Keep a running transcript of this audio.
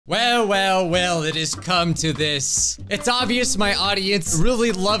Well, it has come to this. It's obvious my audience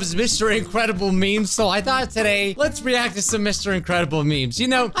really loves Mr. Incredible memes, so I thought today, let's react to some Mr. Incredible memes. You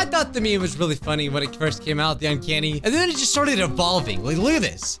know, I thought the meme was really funny when it first came out, the uncanny, and then it just started evolving. Like, look at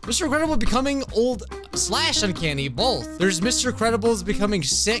this. Mr. Incredible becoming old / uncanny, both. There's Mr. Incredible's becoming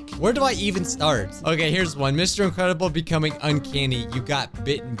sick. Where do I even start? Okay, here's one. Mr. Incredible becoming uncanny. You got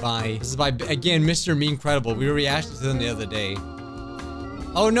bitten by. This is by, again, Mr. Incredible. We reacted to them the other day.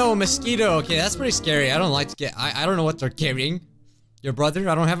 Oh no, a mosquito. Okay, that's pretty scary. I don't like to get, I don't know what they're carrying. Your brother?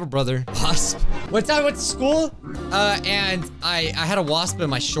 I don't have a brother. Wasp. One time I went to school, and I had a wasp in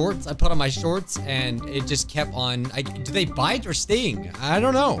my shorts. I put on my shorts, and it just kept on. Do they bite or sting? I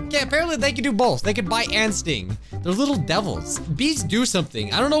don't know. Okay, apparently they can do both. They can bite and sting. They're little devils. Bees do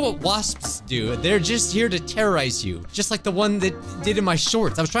something. I don't know what wasps do. They're just here to terrorize you. Just like the one that did in my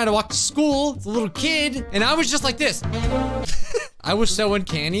shorts. I was trying to walk to school as a little kid, and I was just like this. I was so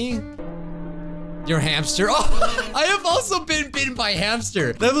uncanny. Your hamster. Oh, I have also been bitten by a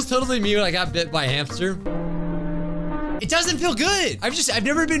hamster. That was totally me when I got bit by a hamster. It doesn't feel good. I've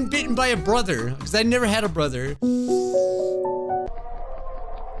never been bitten by a brother because I never had a brother.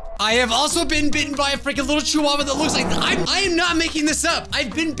 I have also been bitten by a freaking little chihuahua that looks like, I am not making this up.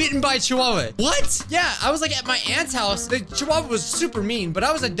 I've been bitten by a chihuahua. What? Yeah, I was like at my aunt's house. The chihuahua was super mean, but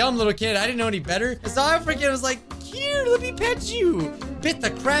I was a dumb little kid. I didn't know any better. And so I freaking was like, here, let me pet you. Bit the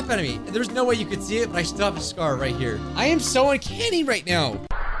crap out of me. There's no way you could see it, but I still have a scar right here. I am so uncanny right now.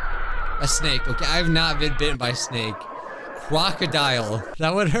 A snake. Okay, I have not been bitten by a snake. Crocodile.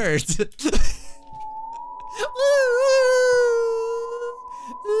 That would hurt.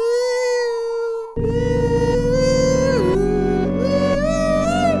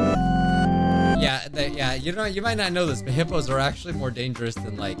 Yeah, you know, you might not know this, but hippos are actually more dangerous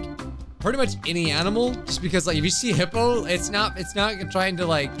than like pretty much any animal, just because like if you see a hippo, it's not trying to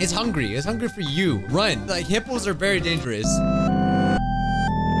like, it's hungry for you. Run. Like hippos are very dangerous.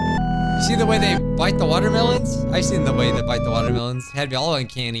 See the way they bite the watermelons? I've seen the way they bite the watermelons. Had me all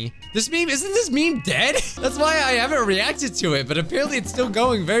uncanny. This meme, isn't this meme dead? That's why I haven't reacted to it, but apparently it's still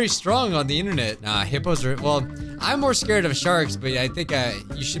going very strong on the internet. Nah, hippos are, well, I'm more scared of sharks, but I think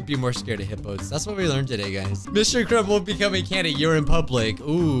you should be more scared of hippos. That's what we learned today, guys. Mr. Incredible becoming candy. You're in public.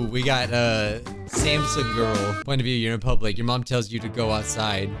 Ooh, we got Samsung girl. Point of view, you're in public. Your mom tells you to go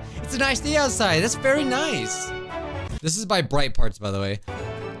outside. It's a nice day outside. That's very nice. This is by Bright Parts, by the way.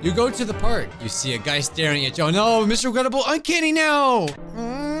 You go to the park. You see a guy staring at you. Oh no, Mr. Incredible, uncanny now.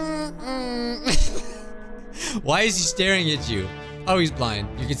 Why is he staring at you? Oh, he's blind.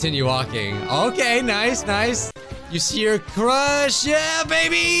 You continue walking. Okay, nice, nice. You see your crush. Yeah,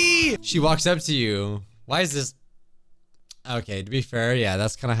 baby. She walks up to you. Why is this? Okay, to be fair, yeah,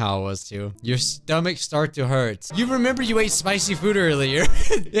 that's kind of how it was too. Your stomach starts to hurt. You remember you ate spicy food earlier.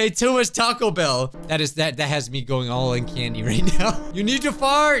 You ate too much Taco Bell. That has me going all uncanny right now. You need to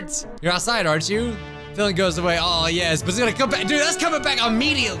fart. You're outside, aren't you? Feeling goes away. Oh, yes, but it's gonna come back. Dude, that's coming back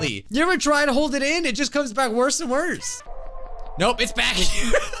immediately. You ever try to hold it in? It just comes back worse and worse. Nope, it's back.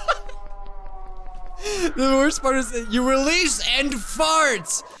 The worst part is that you release and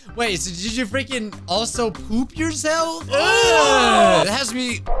farts. Wait, so did you freaking also poop yourself? That has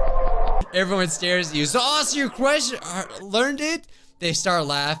me. Everyone stares at you. So also your crush learned it? They start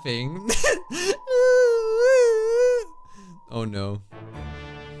laughing. Oh no.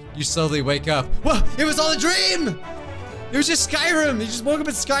 You slowly wake up. Whoa, it was all a dream! It was just Skyrim. You just woke up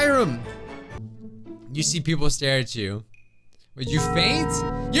in Skyrim. You see people stare at you. Would you faint?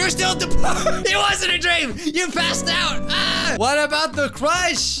 You're still It wasn't a dream! You passed out! Ah! What about the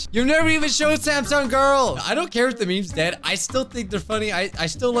crush? You've never even showed Samsung girl! I don't care if the meme's dead. I still think they're funny. I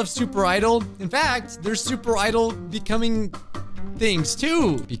still love Super Idol. In fact, there's Super Idol becoming things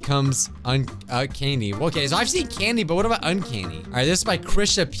too. Becomes uncanny. Okay, so I've seen candy, but what about uncanny? All right, this is by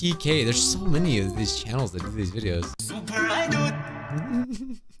Krisha PK. There's so many of these channels that do these videos. Super Idol.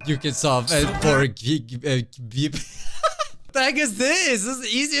 You can solve for What the heck is this? This is the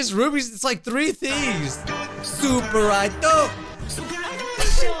easiest Rubik's. It's like 3 things. Super Idol. Super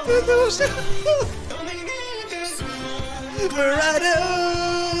Idol.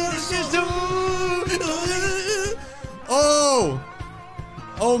 Oh.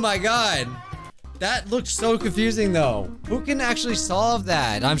 Oh my God. That looks so confusing though. Who can actually solve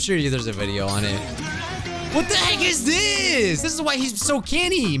that? I'm sure there's a video on it. What the heck is this? This is why he's so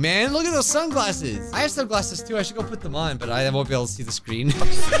canny, man. Look at those sunglasses. I have sunglasses too. I should go put them on, but I won't be able to see the screen.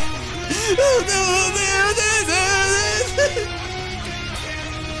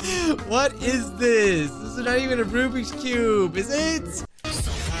 What is this? This is not even a Rubik's Cube, is it?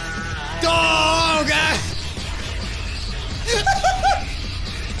 Oh, God.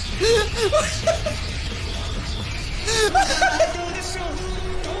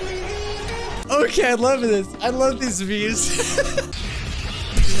 Okay, I love this. I love these views.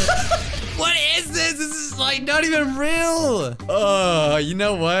 What is this? This is like not even real. Oh, you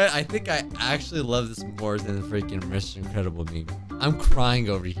know what? I think I actually love this more than the freaking Mr. Incredible meme. I'm crying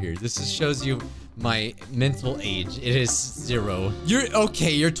over here. This just shows you my mental age. It is 0.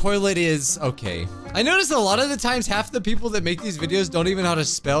 Your toilet is okay. I notice a lot of the times half the people that make these videos don't even know how to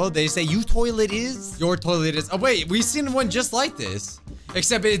spell. They say you toilet is, your toilet is. Oh wait, we've seen one just like this.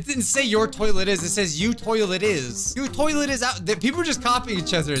 Except it didn't say your toilet is, it says you toilet is. You toilet is out. People are just copying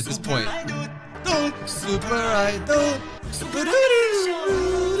each other at this point. Super idol.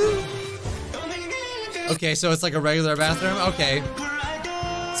 Okay, so it's like a regular bathroom? Okay.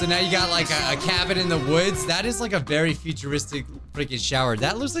 So now you got like a cabin in the woods. That is like a very futuristic freaking shower.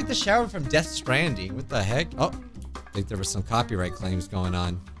 That looks like the shower from Death Stranding. What the heck? Oh, I think there was some copyright claims going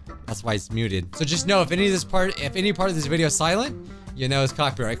on. That's why it's muted. So just know if any part of this video is silent, you know it's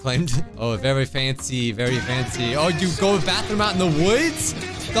copyright claimed. Oh, very fancy, very fancy. Oh, you go to the bathroom out in the woods?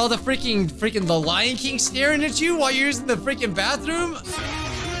 With all the freaking the Lion King staring at you while you're using the freaking bathroom?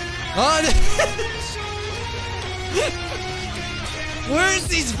 Oh, where's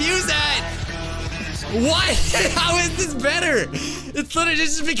these views at? What? How is this better? It's literally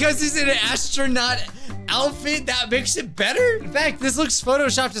just because he's in an astronaut outfit that makes it better? In fact, this looks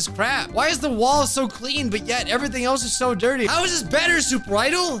photoshopped as crap. Why is the wall so clean, but yet everything else is so dirty? How is this better, Super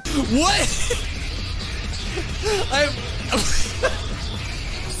Idol? What?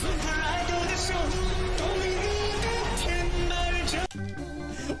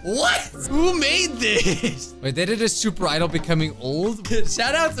 What? Who made this? Wait, they did a Super Idol becoming old?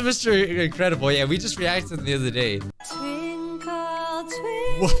 Shout out to Mr. Incredible. Yeah, we just reacted to them the other day. Twinkle,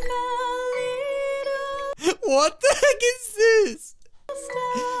 twinkle, what the heck is this?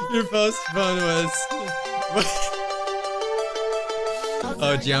 Your first phone was...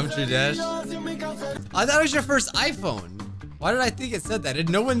 Oh, Geometry Dash. I thought it was your first iPhone. Why did I think it said that?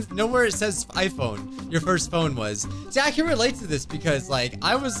 Nowhere it says iPhone. Your first phone was. See, I can relate to this because like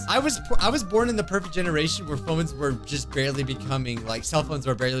I was born in the perfect generation where phones were just barely becoming, like cell phones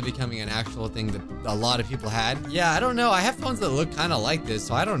were barely becoming an actual thing that a lot of people had. Yeah, I don't know. I have phones that look kind of like this,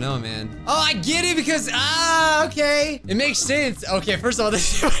 so I don't know, man. Oh, I get it because okay, it makes sense. Okay, first of all,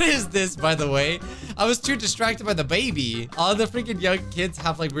 what is this, by the way? I was too distracted by the baby. All the freaking young kids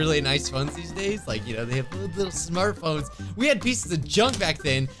have like really nice phones these days. Like, you know, they have little smartphones. We had pieces of junk back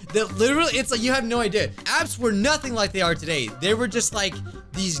then that literally, it's like you have no idea. Apps were nothing like they are today. They were just like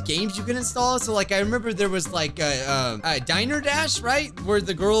these games you can install. So like I remember there was like a Diner Dash, right? Where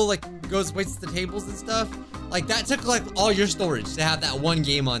the girl like waits at the tables and stuff. Like that took like all your storage to have that one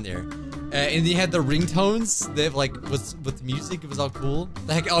game on there. And you had the ringtones that like was with music. It was all cool.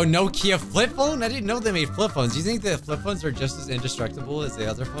 The heck? Oh, Nokia flip phone? I didn't know they made flip phones. Do you think the flip phones are just as indestructible as the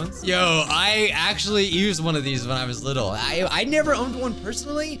other phones? Yo, I actually used one of these when I was little. I never owned one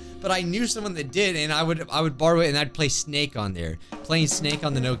personally, but I knew someone that did, and I would borrow it and I'd play Snake on there. Playing Snake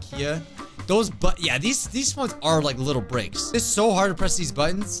on the Nokia. Yeah, these phones are like little bricks. It's so hard to press these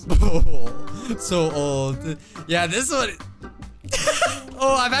buttons. Oh, so old. Yeah, this one.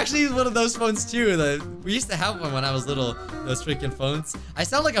 Oh, I've actually used one of those phones too. We used to have one when I was little. Those freaking phones. I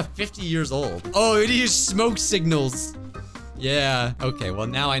sound like I'm 50 years old. Oh, it used smoke signals. Yeah. Okay. Well,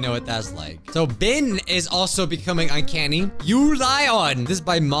 now I know what that's like. So Ben is also becoming uncanny. You lie on. This is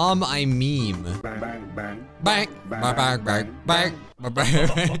by Mom I Meme. Bang bang bang bang bang bang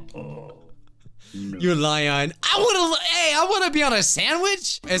bang. You lie on. I wanna be on a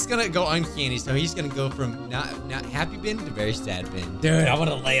sandwich. It's gonna go uncanny, so he's gonna go from not happy Ben to very sad Ben. Dude, I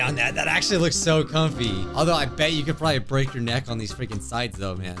wanna lay on that. That actually looks so comfy. Although I bet you could probably break your neck on these freaking sides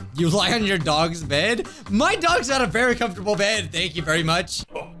though, man. You lie on your dog's bed? My dog's got a very comfortable bed. Thank you very much.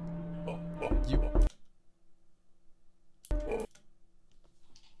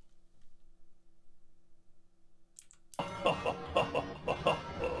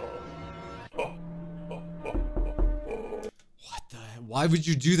 Why would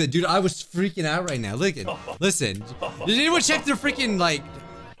you do that? Dude, I was freaking out right now. Look at, listen. Did anyone check their freaking, like...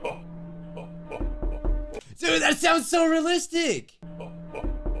 Dude, that sounds so realistic.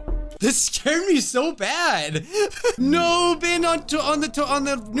 This scared me so bad. No, Ben, on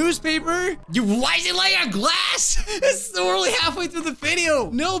the newspaper. Why is it like a glass? It's only halfway through the video.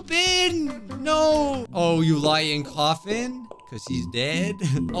 No, Ben, no. Oh, you lie in coffin? Cause he's dead?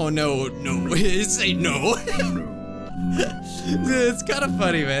 Oh, no, say no. Dude, it's kind of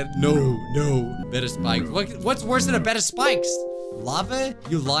funny, man. No. Bed of spikes. What's worse than a bed of spikes? Lava?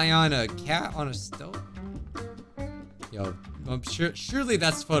 You lie on a cat on a stove? Yo, I'm sure, surely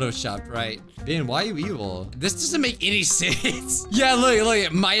that's photoshopped, right? Ben, why are you evil? This doesn't make any sense. Yeah,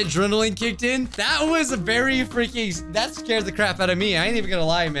 look, my adrenaline kicked in. That was a very freaking, that scared the crap out of me. I ain't even gonna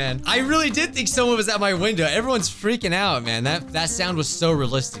lie, man. I really did think someone was at my window. Everyone's freaking out, man. That sound was so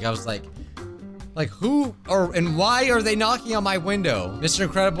realistic. I was like who or and why are they knocking on my window? Mr.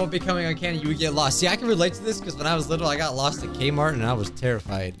 Incredible becoming uncanny, you would get lost. See, I can relate to this because when I was little, I got lost at Kmart and I was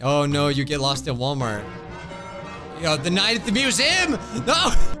terrified. Oh no, you get lost at Walmart. Yo, the night at the museum!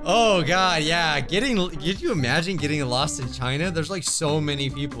 No! Oh god, yeah. Could you imagine getting lost in China? There's like so many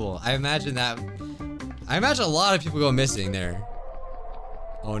people. I imagine a lot of people go missing there.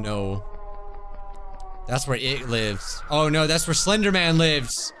 Oh no. That's where it lives. Oh no, that's where Slender Man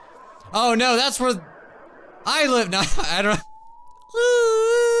lives. Oh no, that's where I live. No, I don't know.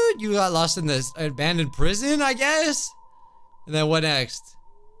 You got lost in this abandoned prison, I guess? And then what next?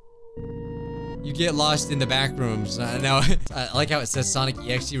 You get lost in the back rooms. No, I like how it says Sonic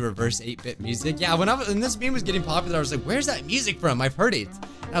EXE reverse 8-bit music. Yeah, when this meme was getting popular, I was like, where's that music from? I've heard it.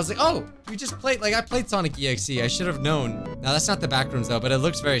 And I was like, oh, you just played, like I played Sonic EXE. I should have known. Now that's not the back rooms though, but it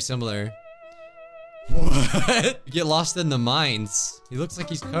looks very similar. What? You get lost in the mines. He looks like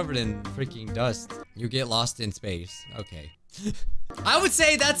he's covered in freaking dust. You get lost in space. Okay. I would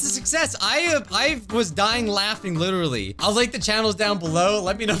say that's a success. I was dying laughing, literally. I'll link the channels down below.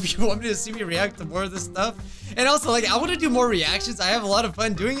 Let me know if you want me to see me react to more of this stuff. And also, like, I want to do more reactions. I have a lot of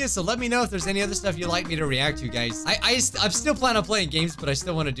fun doing it, so let me know if there's any other stuff you'd like me to react to, guys. I'm still planning on playing games, but I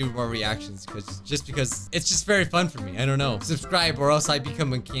still want to do more reactions because it's just very fun for me. I don't know. Subscribe or else I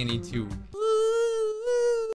become uncanny too.